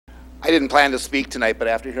didn't plan to speak tonight, but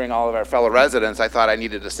after hearing all of our fellow residents, I thought I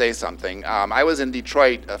needed to say something. I was in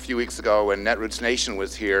Detroit a few weeks ago when Netroots Nation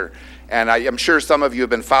was here, and I'm sure some of you have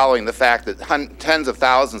been following the fact that tens of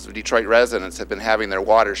thousands of Detroit residents have been having their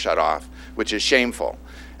water shut off, which is shameful,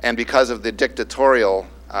 and because of the dictatorial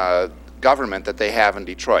government that they have in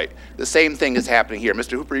Detroit. The same thing is happening here.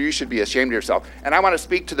 Mr. Hooper, you should be ashamed of yourself. And I want to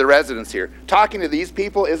speak to the residents here. Talking to these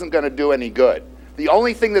people isn't going to do any good. The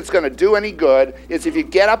only thing that's going to do any good is if you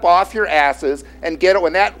get up off your asses and get it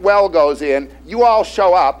when that well goes in, you all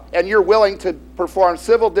show up and you're willing to perform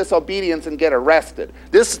civil disobedience and get arrested.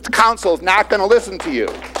 This council is not going to listen to you.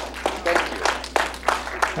 Thank you.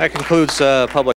 That concludes public